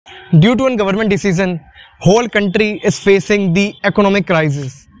Due to a government decision, whole country is facing the economic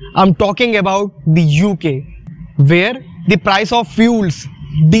crisis. I'm talking about the UK, where the price of fuels,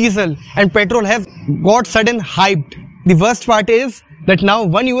 diesel and petrol have got sudden hyped. The worst part is that now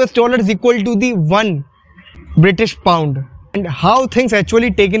 $1 is equal to the 1 British pound. And how things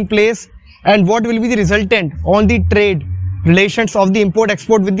actually taken place and what will be the resultant on the trade relations of the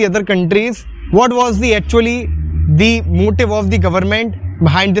import-export with the other countries. What was the motive of the government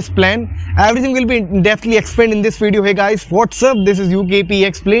behind this plan? Everything will be in-depthly explained in this video. Hey guys, what's up? This is UKP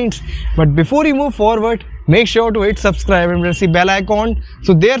Explains. But before you move forward, make sure to hit subscribe and press the bell icon,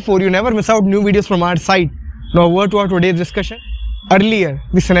 so therefore you never miss out new videos from our site. Now over to our today's discussion. Earlier,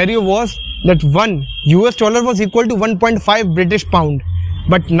 the scenario was that $1 was equal to 1.5 British pound.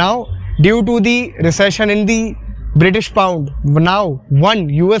 But now, due to the recession in the British pound, now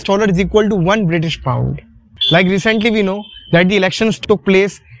 $1 is equal to 1 British pound. Like recently we know that the elections took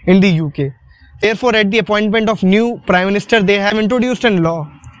place in the UK. Therefore, at the appointment of new Prime Minister, they have introduced a law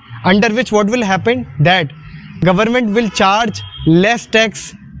under which what will happen, that government will charge less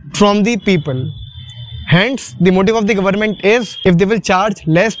tax from the people. Hence, the motive of the government is, if they will charge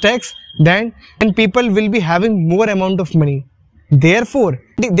less tax, then people will be having more amount of money. Therefore,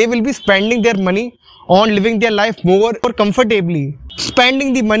 they will be spending their money on living their life more comfortably,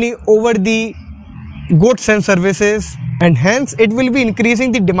 spending the money over the goods and services, and hence it will be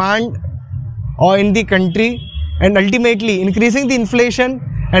increasing the demand in the country and ultimately increasing the inflation,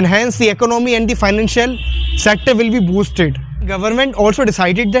 and hence the economy and the financial sector will be boosted. Government also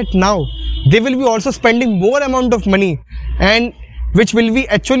decided that now they will be also spending more amount of money, and which will be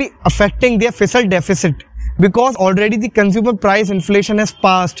actually affecting their fiscal deficit, because already the consumer price inflation has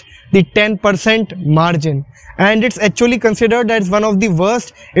passed the 10% margin, and it's actually considered as one of the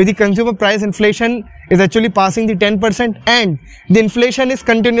worst if the consumer price inflation is actually passing the 10% and the inflation is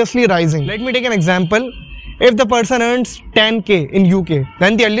continuously rising. Let me take an example. If the person earns 10k in UK,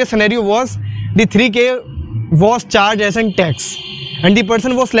 then the earlier scenario was the 3k was charged as a tax and the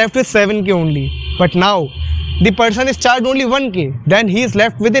person was left with 7k only. But now the person is charged only 1k, then he is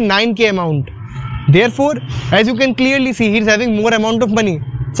left with a 9k amount. Therefore, as you can clearly see, he is having more amount of money.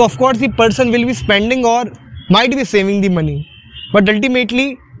 So of course the person will be spending or might be saving the money. But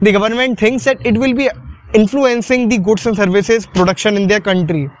ultimately the government thinks that it will be influencing the goods and services production in their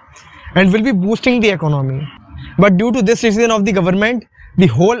country and will be boosting the economy. But due to this decision of the government, the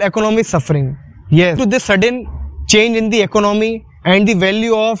whole economy is suffering. Yes, due to this sudden change in the economy and the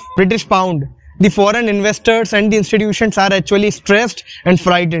value of British pound, the foreign investors and the institutions are actually stressed and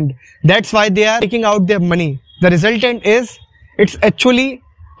frightened. That's why they are taking out their money. The resultant is, it's actually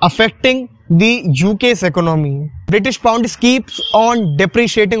affecting the UK's economy. British pound keeps on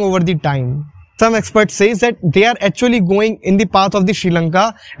depreciating over the time. Some experts say that they are actually going in the path of the Sri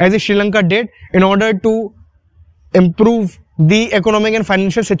Lanka, as the Sri Lanka did, in order to improve the economic and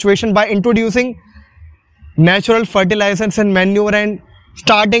financial situation by introducing natural fertilizers and manure and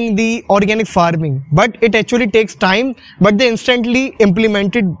starting the organic farming. But it actually takes time, but they instantly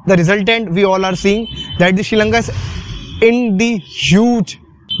implemented. The resultant we all are seeing that the Sri Lanka is in the huge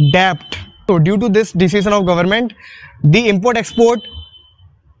debt. So due to this decision of government, the import-export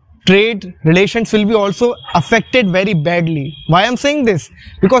trade relations will be also affected very badly. Why I'm saying this?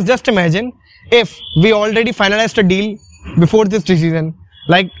 Because just imagine if we already finalized a deal before this decision,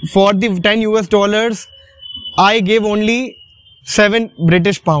 like for the $10 I gave only 7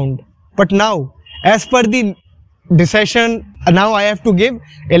 British pound, but now as per the decision, now I have to give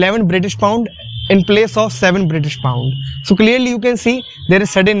 11 British pound in place of 7 British pound. So clearly you can see there is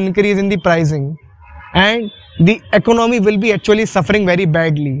sudden increase in the pricing and the economy will be actually suffering very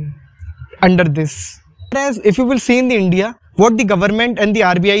badly under this. Whereas if you will see in the India, what the government and the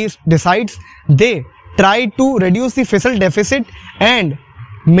RBI decides, they try to reduce the fiscal deficit and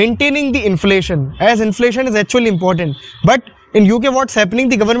maintaining the inflation, as inflation is actually important. But in UK what's happening,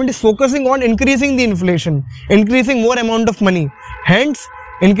 the government is focusing on increasing the inflation, increasing more amount of money, hence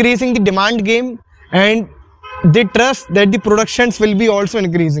increasing the demand game, and they trust that the productions will be also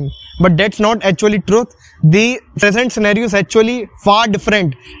increasing. But that's not actually truth. The present scenario is actually far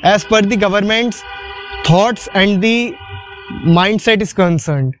different as per the government's thoughts and the mindset is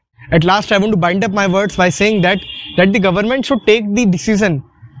concerned. At last I want to bind up my words by saying that the government should take the decision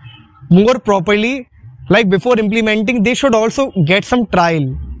more properly. Like before implementing, they should also get some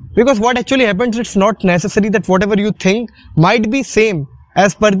trial, because what actually happens, it's not necessary that whatever you think might be same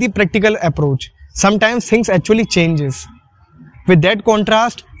as per the practical approach. Sometimes things actually changes. With that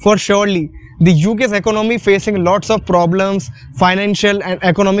contrast, for surely the UK's economy facing lots of problems, financial and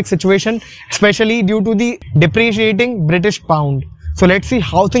economic situation, especially due to the depreciating British pound. So let's see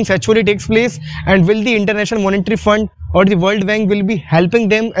how things actually takes place, and will the International Monetary Fund or the World Bank will be helping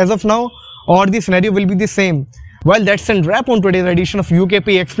them as of now, or the scenario will be the same. Well, that's a wrap on today's edition of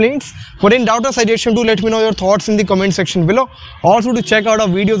UKP Explains. For any doubt or suggestion, do let me know your thoughts in the comment section below. Also to check out our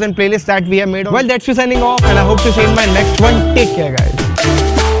videos and playlists that we have made. Well, that's me signing off, and I hope to see you in my next one. Take care, guys.